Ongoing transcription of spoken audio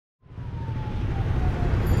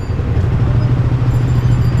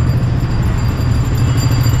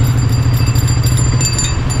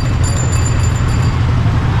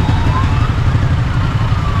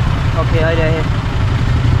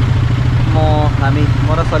हामी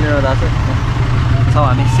म र सलिना दाजु छौँ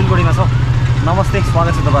हामी सिलगढीमा छौँ। नमस्ते,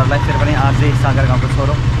 स्वागत छ तपाईँहरूलाई फेरि पनि आजै सागर गाउँको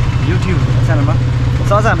छोरो युट्युब च्यानलमा।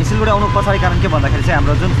 आज हामी सिलगढी आउनु पछाडि कारण के भन्दाखेरि चाहिँ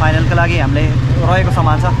हाम्रो जुन फाइनलको लागि हामीले रहेको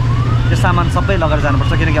सामान छ त्यो सामान सबै लगेर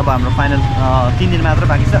जानुपर्छ, किनकि अब हाम्रो फाइनल 3 दिन मात्र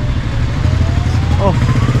बाँकी छ। ओह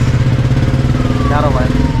गाह्रो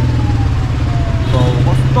भयो,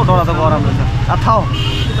 कस्तो डरलाग्दो गरम रहेछ। थाहा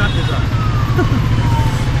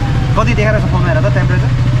कति देखाइरहेको छ फोनमा हेर त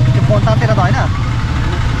टेम्परेचर? त्यो फोन तातेर त होइन,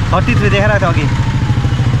 33 देखाइरहेको थियो अघि।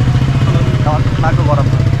 माको गरम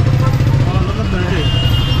छ।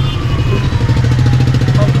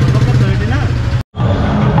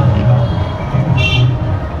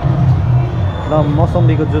 र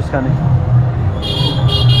मौसम्बीको जुस खाने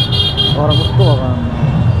गरम कस्तो भयो।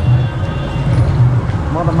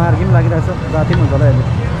 म त मार्गी पनि लागिरहेछ, राति पनि हुन्छ होला अहिले।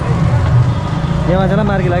 यहाँ मान्छेलाई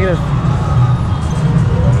मार्गी लागिरहेछ।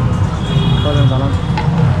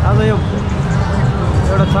 आज यो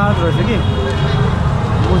एउटा चाड रहेछ कि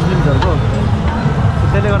मुस्लिम्सहरूको,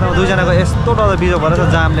 त्यसले गर्दा दुईजनाको यस्तो डर बिजोग भएर छ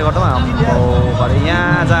जामले गर्दा। हाम्रो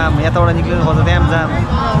यहाँ जाम, यताबाट निक्लिनु पर्छ त्यहाँ जाम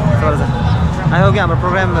गर्छ। आयो कि हाम्रो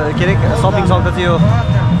प्रोग्राम के अरे सपिङ सक्दा चाहिँ यो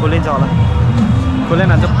खोलिन्छ होला, खोलेन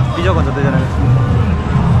भन्छ बिजोग हुन्छ दुईजनाको।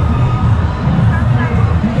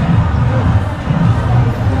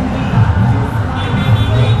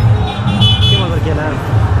 के मजा केला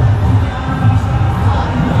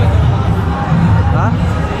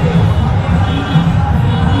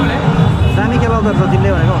दामी के लाउँदो रहेछ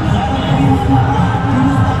तिमीले भनेको?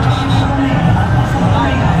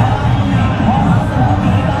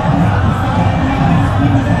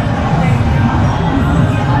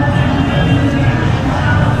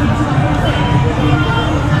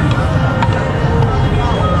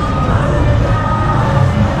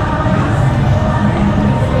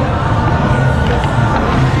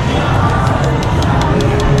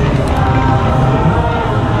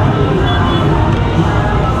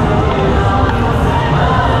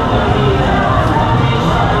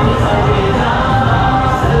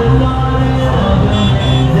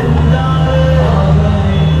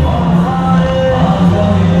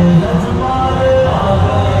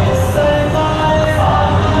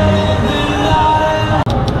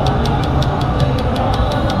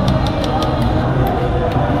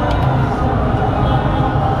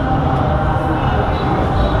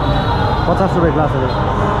 ₹50 ग्लास हो।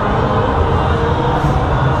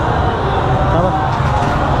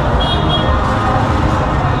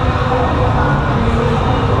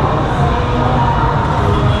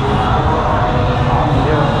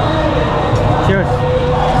 Cheers.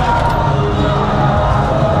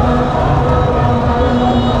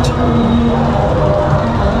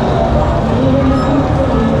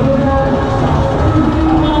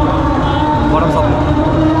 गरम सब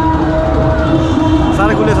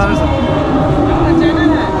सारे खुले सारे सब।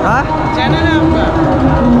 चैनल है आपका?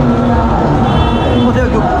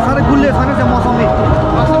 सारे गुल्ले खाने से मौसमी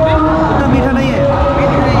इतना मीठा नहीं है।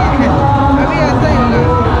 अभी ऐसा ही होगा।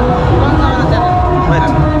 कौन सा वाला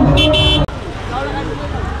चैनल?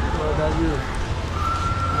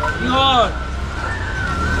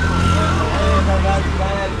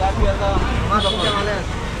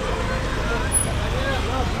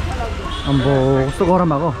 अम्बो कस्तो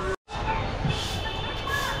गरम भएको।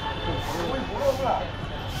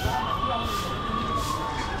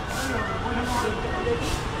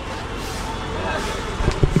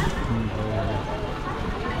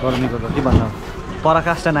 गर्मीको कति भन्नु,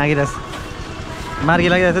 पराकाष्ठ नागिरहेछ। मार्गी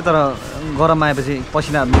लागिरहेको थियो तर गरममा आएपछि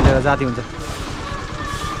पसिनाहरू निस्केर जाती हुन्छ।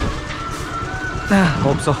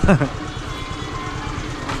 होप्सो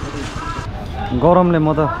गरमले म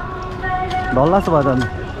त ढल्ला जस्तो भयो त।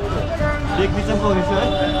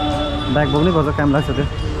 ब्याग बोक्नै पर्छ, काम लाग्छ त्यो।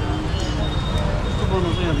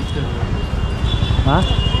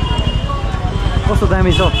 कस्तो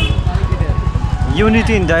दामी छ,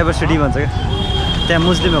 युनिटी इन डाइभर्सिटी भन्छ क्या। त्यहाँ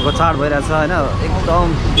मुस्लिमहरूको चाड भइरहेछ होइन, एकदम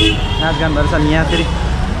नाचगान भइरहेछ। अनि यहाँ फेरि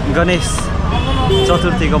गणेश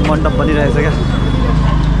चतुर्थीको मण्डप बनिरहेछ क्या,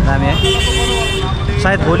 दामी है।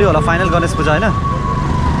 सायद भोलि होला फाइनल गणेश पूजा होइन।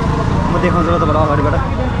 म देखाउँछु र तपाईँलाई अगाडिबाट।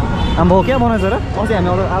 आम्बो क्या बनाउँछ र? अस्ति हामी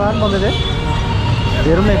आधा बन्दै थियो,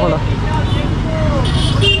 हेरौँ न एकपल्ट।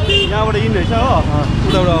 यहाँबाट इन रहेछ हो,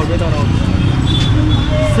 उताबाट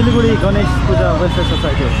सिलिगुडी गणेश पूजा वेलफेयर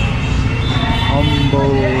सोसाइटी हो। अम्बो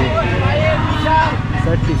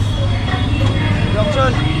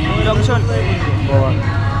जंक्शन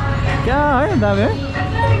क्या है दामी है।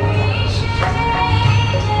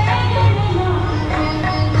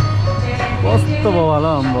 कस्तो भयो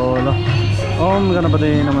होला अम्बो ल। ओम गणपति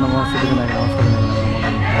नमो नमः सिद्धिविनायक नमस्कार।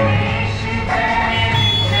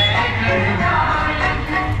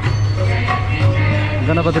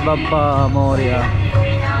 Ganpati Bappa Maurya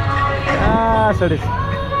sorry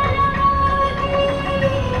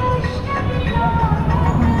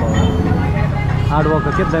hard work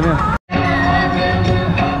के दामी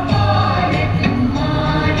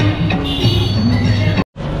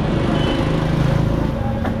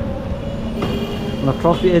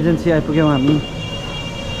ट्रफी एजेन्सी आइपुग्यौँ हामी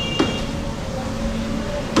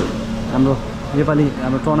हाम्रो नेपाली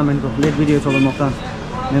हाम्रो टुर्नामेन्टको लेट भिडियो छोड्नु मौका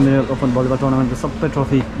मेमोरियल ओपन भलिबल टुर्नामेन्टको सबै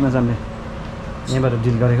ट्रफीमा चाहिँ हामीले यहाँबाट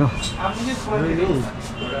डिल गरेको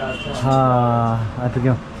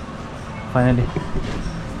आइपुग्यौँ फाइनली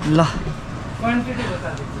ल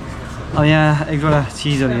अब यहाँ एक दुईवटा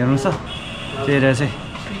चिजहरू हेर्नु छ त्यही हेरेर चाहिँ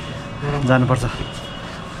जानुपर्छ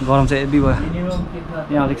गरम चाहिँ हेभी भयो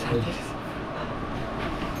यहाँ अलिक साह्रो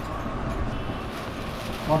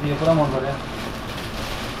यो पुरा मन पर्यो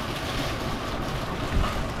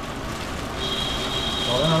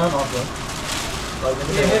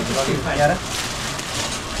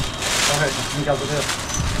निकाल्छ त्यो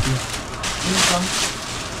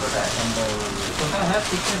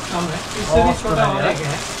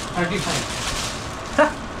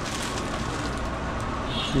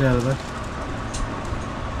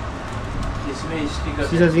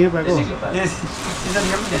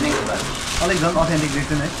अलिक झन् अथेन्टिक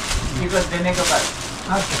देख्दैन है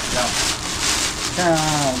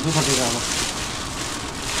दुःख दिएको अब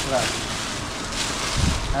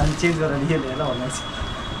हामी चेन्ज गरेर लिएर हेर्दा भन्नु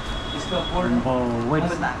वेट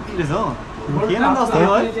पनि दामी रहेछ हो किन जस्तो है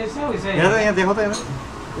हेर यहाँ देखाउ त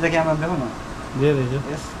यता क्यामेरा देखाउ न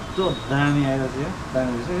यस्तो दामी आइरहेको थियो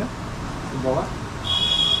दामी रहेछ यो बाबा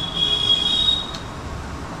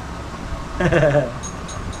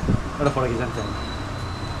एउटा फोटो खिचाउनु चाहिँ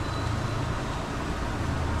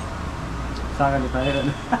सागरले पाएर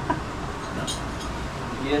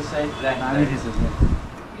दामी रहेछ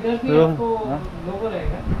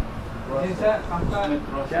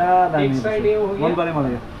मन पऱ्यो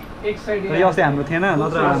मलाई यो अस्ति हाम्रो थिएन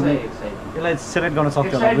नत्र हामीले यसलाई सेलेक्ट गर्न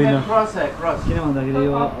सक्थ्यो होला विनर किन भन्दाखेरि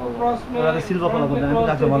यो एउटा सिल्भर कलरको दामी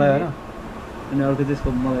लाग्छ मलाई होइन अनि अर्को त्यसको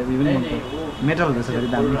मलाई उयो पनि मन पर्यो मेटल रहेछ फेरि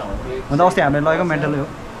दामी अन्त अस्ति हामीले लगेको मेटलै हो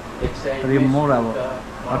तर यो मोर अब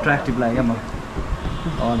अट्र्याक्टिभ लाग्यो क्या मलाई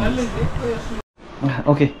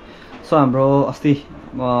ओके सो हाम्रो अस्ति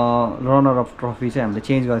रनर अफ ट्रफी चाहिँ हामीले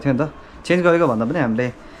चेन्ज गरेको थियो नि त चेन्ज गरेको भन्दा पनि हामीले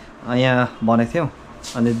यहाँ भनेको थियौँ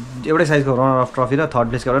अनि एउटै साइजको रनर अफ ट्रफी र थर्ड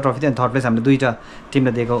प्लेसको एउटा ट्रफी थियो अनि थर्ड प्लेस हामीले दुईवटा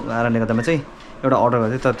टिमलाई दिएको कारणले गर्दामा चाहिँ एउटा अर्डर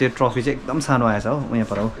गरेको थियो तर त्यो ट्रफी चाहिँ एकदम सानो आएछ हो यहाँ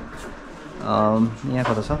पर हो यहाँ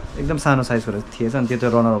कता छ एकदम सानो साइजको थिएछ अनि त्यो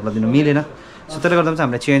रनर अपलाई दिनु मिलेन सो त्यसले गर्दा चाहिँ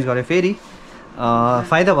हामीले चेन्ज गऱ्यो फेरि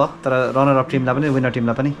फाइदा भयो तर रनर अफ टिमलाई पनि विनर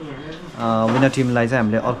टिमलाई पनि विनर टिमलाई चाहिँ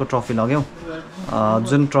हामीले अर्को ट्रफी लग्यौँ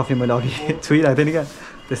जुन ट्रफी मैले अघि छुइरहेको थिएँ नि क्या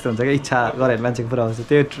त्यस्तो हुन्छ क्या इच्छा गरेर मान्छेको पुरा हुन्छ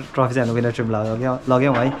त्यो ट्रफी चाहिँ हामीले विनर टिम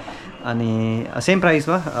लग्यौँ है अनि सेम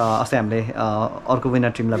प्राइसमा अस्ति हामीले अर्को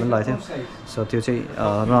विनर टिमलाई पनि लगेको थियौँ सो त्यो चाहिँ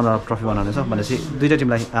रनर अफ ट्रफी बनाउनु छ भनेपछि दुईवटा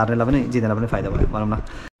टिमलाई हार्नेलाई पनि जित्नेलाई पनि फाइदा भयो भनौँ न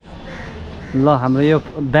ल हाम्रो यो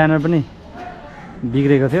ब्यानर पनि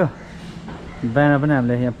बिग्रेको थियो ब्यानर पनि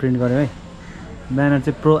हामीले यहाँ प्रिन्ट गऱ्यौँ है ब्यानर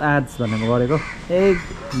चाहिँ प्रो एड्स भनेर गरेको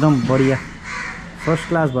एकदम बढिया फर्स्ट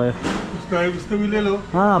क्लास भयो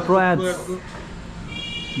प्रो एड्स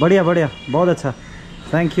बढ़िया बढ़िया बहुत अच्छा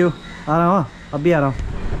थैंक यू आ रहा हूँ अभी आ रहा हूँ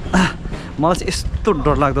मलाई चाहिँ यस्तो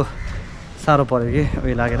डरलाग्दो साह्रो पऱ्यो कि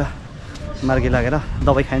उयो लागेर मार्गी लागेर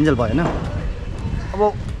दबाई खाइन्जेल भयो होइन अब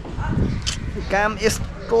काम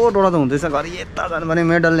यस्तो डरलाग्दो हुँदैछ घरि यता जानु भने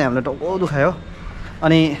मेडलले हामीलाई टाउको दुखायो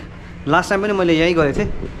अनि लास्ट टाइम पनि मैले यहीँ गरेको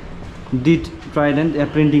थिएँ डिट ट्राइडेन्ट या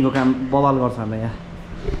प्रिन्टिङको काम बवाल गर्छ हामीलाई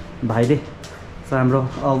यहाँ भाइले सो हाम्रो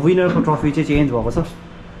विनरको ट्रफी चाहिँ चेन्ज भएको छ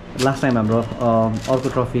लास्ट टाइम हाम्रो अर्को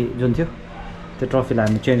ट्रफी जुन थियो त्यो ट्रफीलाई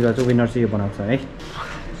हामी चेन्ज गरेर चाहिँ विनर चाहिँ यो बनाएको छ है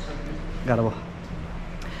गाह्रो भयो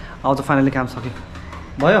अब त फाइनली काम सक्यो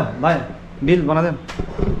भयो भाइ बिल बनाइदिउँ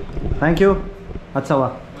थ्याङ्क यू अच्छा वाह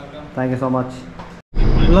थ्याङ्क यू सो मच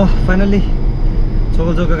ल फाइनल्ली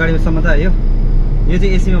चोको गाडीसम्म त आयो यो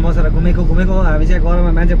चाहिँ एसीमा बसेर घुमेको हामी चाहिँ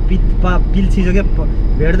गरममा मान्छे पिल्छिसो क्या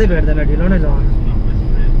भेट्दैन ढिलो नै जाउँ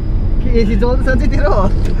के एसी चल्दैछ चाहिँ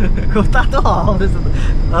तेरो तातो आउँदैछ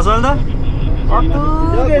असल त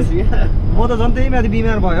म त झन् त्यही माथि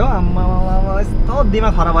बिमार भयो आम्मा यस्तो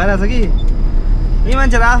दिमाग खराब भइरहेछ कि यी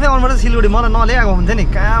मान्छेहरू आफै आउनुपर्छ सिलगढी मलाई नल्याएको हुन्थ्यो नि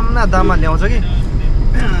काम न दाममा ल्याउँछ कि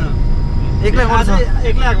एक्लै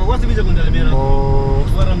आएको कस्तो बिजोक हुन्छ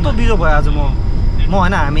कस्तो बिजोक भयो आज म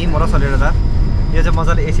होइन हामी म र सलेर दा यो चाहिँ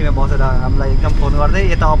मजाले एसीमा बसेर हामीलाई एकदम फोन गर्दै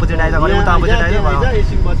यता अपोजिट आइज गऱ्यो उता अपोजिट आइज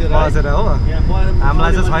बसेर हो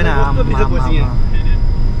हामीलाई चाहिँ छैन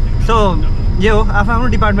सो यो हो आफ्नो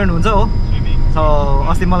डिपार्टमेन्ट हुन्छ हो सो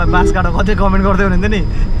अस्ति मलाई बास काट्दा कतै कमेन्ट गर्दै हुनुहुन्थ्यो नि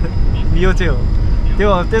यो चाहिँ हो त्यो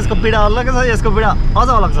त्यसको पीडा अलग्गै छ यसको पीडा अझ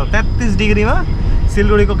अलग छ 33 डिग्रीमा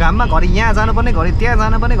सिलगढीको घाममा घरि यहाँ जानुपर्ने घरि त्यहाँ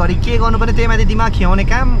जानुपर्ने घरि के गर्नुपर्ने त्यही माथि दिमाग खियाउने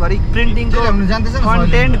काम घरि प्रिन्टिङको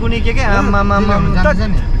कन्टेन्ट कुनै के आमामा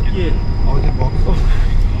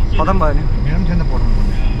खतम भयो नि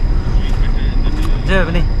जे भए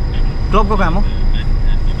पनि क्लबको काम हो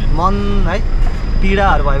मन है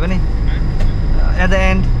पीडाहरू भयो भने एट द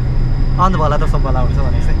एन्ड अन्त भला त सब भला हुन्छ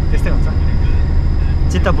भने चाहिँ त्यस्तै हुन्छ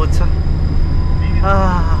चित्त बुझ्छ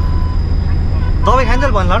दबाई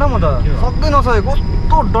खाइन्जेल भन्नु ल म त सक्दै नसकेको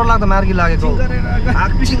कस्तो डरलाग्दो मार्गी लागेको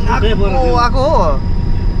आएको हो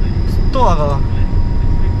कस्तो भएको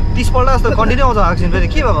 30 पल्ट जस्तो कन्टिन्यू आउँछ आक्सिजन फेरि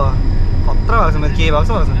के भएको खतरा भएको छ मेरो के भएको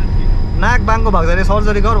छ नाक बाङको भएको छ अरे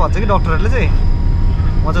सर्जरी गर भन्छ कि डक्टरहरूले चाहिँ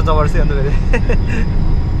म चाहिँ जबरजस्ती अन्त फेरि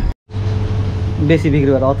बेसी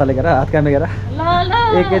बिक्री भएर अत्ताले गएर हात कामेर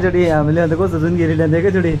एकैचोटि हामीले अन्त कस्तो जुनगिरी ल्याउँदा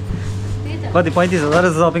एकैचोटि कति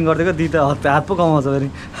 35,000 सपिङ गरिदिएको दी त हात पो कमाउँछ फेरि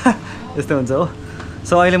यस्तो हुन्छ हो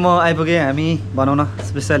सो अहिले म आइपुगेँ हामी भनौँ न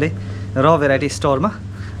स्पेसली र भेराइटी स्टोरमा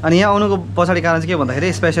अनि यहाँ आउनुको पछाडि कारण चाहिँ के भन्दाखेरि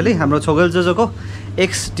स्पेसली हाम्रो छोगल जोजोको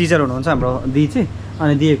एक्स टिचर हुनुहुन्छ हाम्रो दी चाहिँ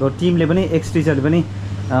अनि दिएको टिमले पनि एक्स टिचरले पनि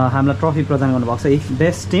हामीलाई ट्रफी प्रदान गर्नुभएको छ है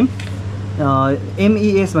बेस्ट टिम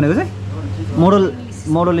MES भनेको चाहिँ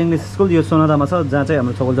मोडल इङ्ग्लिस स्कुल यो सोनादामा छ जहाँ चाहिँ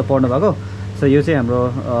हाम्रो छोगलजो पढ्नु भएको सो यो चाहिँ हाम्रो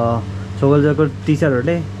छोगलजोको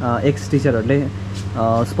टिचरहरूले एक्स टिचरहरूले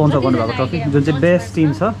स्पोन्सर गर्नुभएको ट्रफी जुन चाहिँ बेस्ट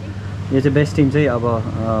टिम छ यो चाहिँ बेस्ट टिम चाहिँ अब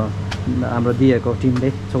हाम्रो दिएको टिमले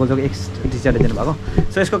छोगलजोको एक्स टिचरले दिनुभएको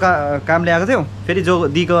सो यसको कामले आएको थियो फेरि जो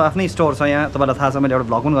दिको आफ्नै स्टोर छ यहाँ तपाईँलाई थाहा छ मैले एउटा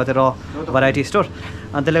भ्लग पनि गरेको थिएँ र भेराइटी स्टोर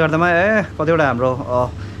अनि त्यसले गर्दामा कतिवटा हाम्रो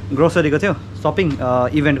ग्रोसरीको थियो सपिङ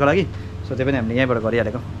इभेन्टको लागि सो त्यो पनि हामीले यहीँबाट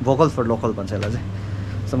गरिहालेको भोकल फर लोकल भन्छ यसलाई चाहिँ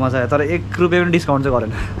सो मजा आयो तर 1 रुपियाँ पनि डिस्काउन्ट चाहिँ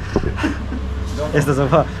गरेन यस्तो छ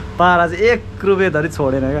पारा चाहिँ 1 रुपियाँ धरि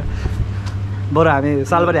छोडेन क्या बरु हामी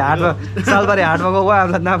सालबारी हाटमा गएको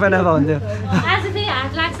हामीलाई नाफा हुन्थ्यो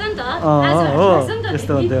हो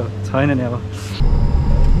यस्तो हुन्थ्यो छैन नि अब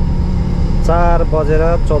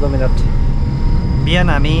 4:14 बिहान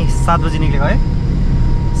हामी 7 बजी निक्लेको है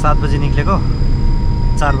 7 बजी निक्लेको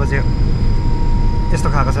 4 बजे यस्तो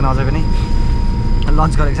खाएको छैन अझै पनि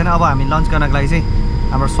लन्च गरेको छैन अब हामी लन्च गर्नको लागि चाहिँ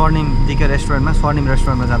हाम्रो स्वर्णिम दिके रेस्टुरेन्टमा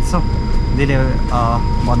जाँदैछौँ दिदीले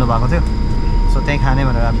भन्नुभएको थियो सो त्यहीँ खाने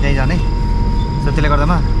भनेर हामी त्यहीँ जाने सो त्यसले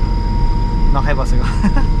गर्दामा नखाइबसेको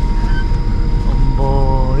अब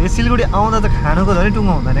यो सिलगढी आउँदा त खानुको धरि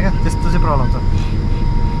टुङ्गो हुँदैन क्या त्यस्तो चाहिँ प्रब्लम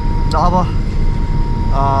छ अब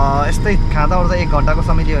यस्तै खाँदा ओर्दा 1 घन्टाको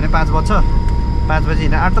समय लियो भने 5 बज्छ 5 बजी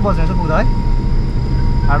होइन 8 त बज्ने रहेछ पुग्दा है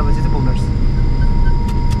 8 बजी चाहिँ पुग्नु रहेछ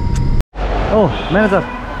ओ म्यानेजर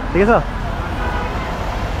ठिकै छ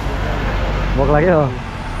भोक लाग्यो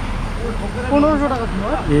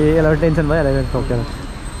ए यसलाई टेन्सन भइहाल्यो ठोकेर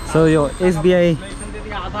सो यो SBI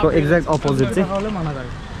को एक्ज्याक्ट अपोजिट चाहिँ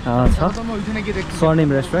छ स्वर्णिम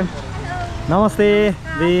रेस्टुरेन्ट नमस्ते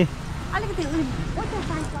दी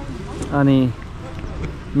अनि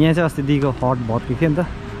यहाँ चाहिँ अस्ति दिएको हट भत्कियो थियो नि त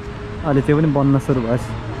अहिले त्यो पनि बन्न सुरु भएछ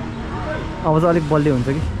अब चाहिँ अलिक बलियो हुन्छ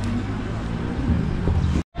कि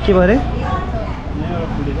के भयो अरे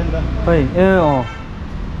खै ए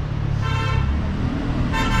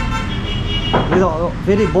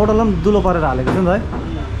फेरि बोटलमा पनि दुलो पारेर हालेको छ नि त है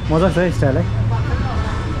मजाको छ है स्टाइल है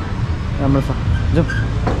राम्रो छ जाउँ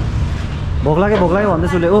भोक लाग्यो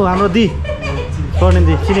भन्दैछु ले ओ हाम्रो दी स्वर्णिम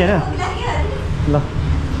दी चिने होइन ल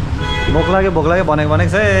भोक लाग्यो भनेको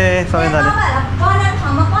छ है सबै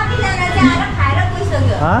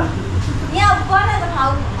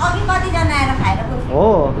हो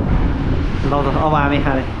ल अब हामी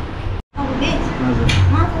खाने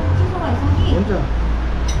हुन्छ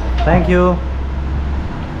थ्याङ्क यू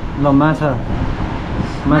ल माछा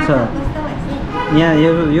यहाँ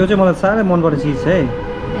यो चाहिँ मलाई साह्रै मनपर्ने चिज छ है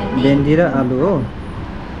भेन्डी र आलु हो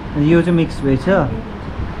यो चाहिँ मिक्स भेज छ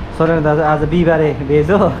सरेन दाजु आज बिहिबारे भेज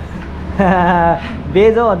हो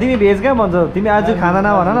भेज हो तिमी भेज कहाँ भन्छौ तिमी आज खाँदा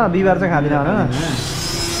नभन न बिहिबार चाहिँ खाँदिन भन न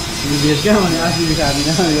भेज कहाँ भने आज खाँदिन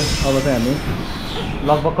अब चाहिँ हामी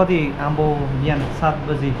लगभग कति आम्बो बिहान 7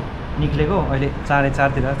 बजी निक्लेको अहिले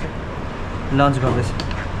 4:30 तिर लन्च गर्दैछ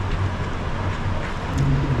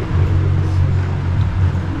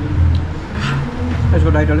यसको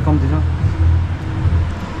डाइट अलिक कम्ती छ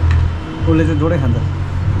उसले चाहिँ जोडै खान्छ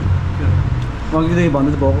अघिदेखि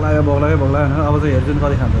भन्दै भोक लाग्यो अब चाहिँ हेर्छु नि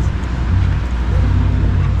कति खाँदैछ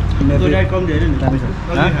डाइट कम्ती होइन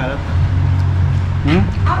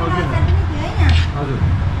हजुर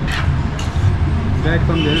डाइट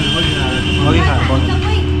कम्ती होइन अघि खाएर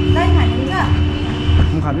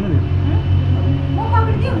म खाँदिनँ नि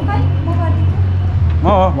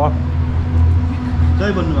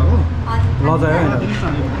दही बन्नु भएको लजायो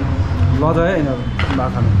होइन लजायो यिनीहरू भात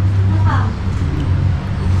खानु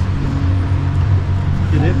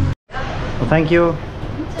थ्याङ्क यू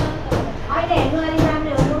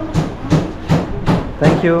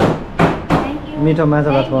थ्याङ्क यू मिठो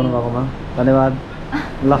माछा भात खुवाउनु भएकोमा धन्यवाद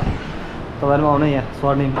ल तपाईँहरू आउनु यहाँ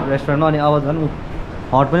स्वर्णिम रेस्टुरेन्टमा अनि अब झन्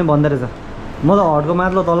हट पनि बन्दै रहेछ म त हटको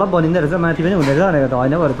माथिल्लो तल बनिँदै रहेछ माथि पनि हुँदैछ भनेको त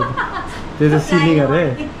होइन भएर त्यो चाहिँ सिलिङ अरे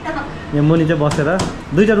यहाँ मुनि चाहिँ बसेर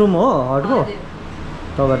 2टा रुम हो हटको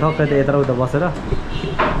तपाईँ ठक्कै त यता उता बसेर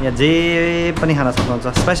यहाँ जे पनि खान सक्नुहुन्छ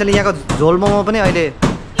स्पेसली यहाँको झोल मोमो पनि अहिले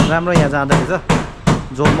राम्रो यहाँ जाँदो रहेछ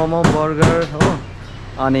झोल मोमो बर्गर हो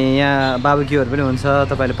अनि यहाँ बार्बिक्यूहरू पनि हुन्छ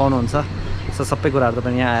तपाईँले पाउनुहुन्छ सो सबै कुराहरू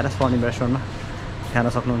तपाईँ यहाँ आएर स्वर्णिम रेस्टुरेन्टमा खान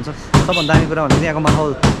सक्नुहुन्छ सबभन्दा दामी कुरा भनेको यहाँको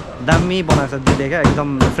माहौल दामी बनाएको छ दिदीले क्या एकदम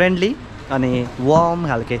फ्रेन्डली अनि वार्म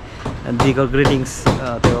खालके दिदीको ग्रिटिङ्स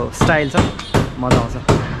त्यो स्टाइल छ मजा आउँछ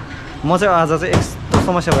म चाहिँ आज चाहिँ यस्तो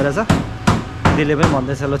समस्या भइरहेछ दिदीले पनि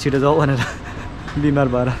भन्दैछ ल छिटो जाऊ भनेर बिमार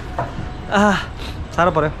भएर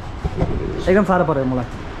साह्रो पऱ्यो एकदम साह्रो पऱ्यो मलाई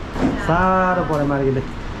साह्रो पऱ्यो मार्गीले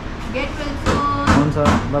हुन्छ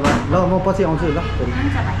बाबा ल म पछि आउँछु ल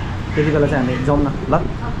त्यति बेला चाहिँ हामी जाउँ न ल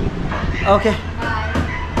ओके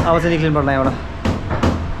अब चाहिँ निक्लिनु पर्ला यहाँबाट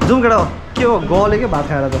जाउँ केटा हो के हो गल्यो क्या भात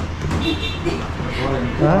खाएर त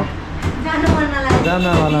जानु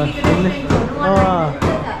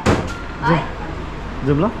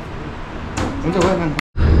जाउँ ल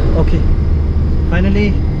ओके फाइनली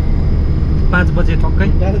 5 बजे ठक्कै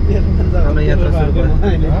हाम्रो यात्रा सुरु भयो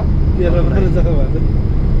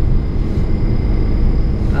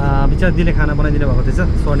बिचरा दिदीले खाना बनाइदिनु भएको थिएछ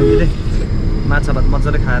स्वर्णिम दिदीले माछा भात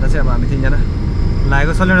मजाले खाएर चाहिँ अब हामी 3जना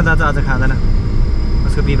लागेको सलिना दाजु आज खाँदैन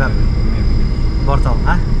उसको बिमार व्रत हो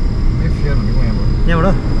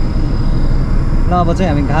यहाँबाट ल अब चाहिँ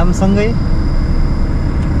हामी घामसँगै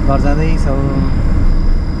घर जाँदैछौँ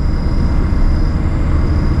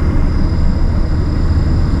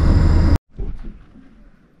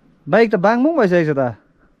बाइक त बाङबुङ भइसकेको छ त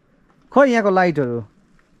खोइ यहाँको लाइटहरू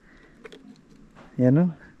हेर्नु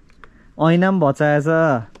ऐना पनि भचाएछ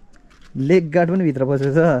लेग गार्ड पनि भित्र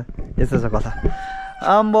पसेछ यस्तो छ कथा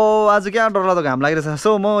आम्बो आज क्या डरलाग्दो घाम लागिरहेछ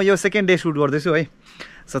सो म यो सेकेन्ड डे सुट गर्दैछु है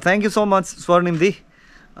so thank you so much स्वर्णिम दी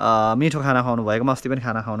मिठो खाना खुवाउनु भएकोमा अस्ति पनि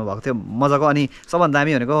खाना खुवाउनु भएको थियो मजाको अनि सबभन्दा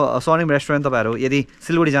दामी भनेको स्वर्णिम रेस्टुरेन्ट तपाईँहरू यदि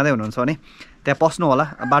सिलगढी जाँदै हुनुहुन्छ भने त्यहाँ पस्नु होला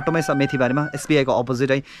बाटोमै छ मेथीबारीमा एसबिआईको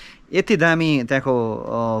अपोजिट है यति दामी त्यहाँको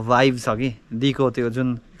भाइब छ कि दिको त्यो जुन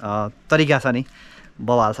तरिका छ नि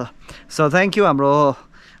बवाल छ सो थ्याङ्क यू हाम्रो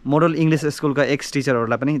मोडल इङ्ग्लिस स्कुलका एक्स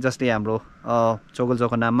टिचरहरूलाई पनि जसले हाम्रो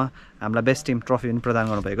चौको नाममा हामीलाई बेस्ट टिम ट्रफी पनि प्रदान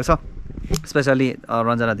गर्नुभएको छ स्पेसली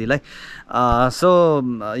रञ्जना दिदीलाई सो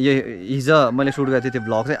यो हिजो मैले सुट गरेको थिएँ त्यो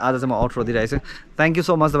भ्लग चाहिँ आज चाहिँ म आउटरो दिइरहेको छु थ्याङ्क यू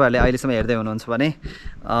सो मच तपाईँहरूले अहिलेसम्म हेर्दै हुनुहुन्छ भने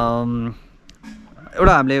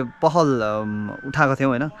एउटा हामीले पहल उठाएको थियौँ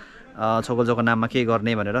होइन चौको नाममा के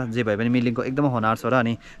गर्ने भनेर जे भए पनि मिलिङको एकदमै होनार छ र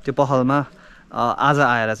अनि त्यो पहलमा आज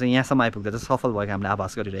आएर चाहिँ यहाँसम्म आइपुग्दा चाहिँ सफल भएको हामीले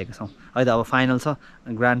आभास गरिरहेका छौँ अहिले त अब फाइनल छ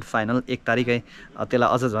ग्रान्ड फाइनल 1 तारिकै त्यसलाई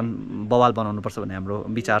अझ झन् बवाल बनाउनुपर्छ भन्ने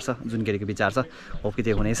हाम्रो विचार छ जुनकेरीको विचार छ होप कि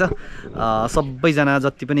त्यो हुनेछ सबैजना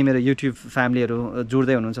जति पनि मेरो युट्युब फ्यामिलीहरू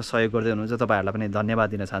जुड्दै हुनुहुन्छ सहयोग गर्दै हुनुहुन्छ तपाईँहरूलाई पनि धन्यवाद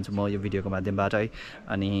दिन चाहन्छु म यो भिडियोको माध्यमबाट है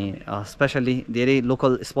अनि स्पेसल्ली धेरै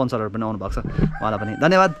लोकल स्पोन्सरहरू पनि आउनुभएको छ उहाँलाई पनि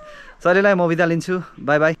धन्यवाद शैलीलाई म बिदा लिन्छु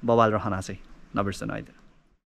बाई बाई बवाल रहना चाहिँ नबिर्सनु अहिले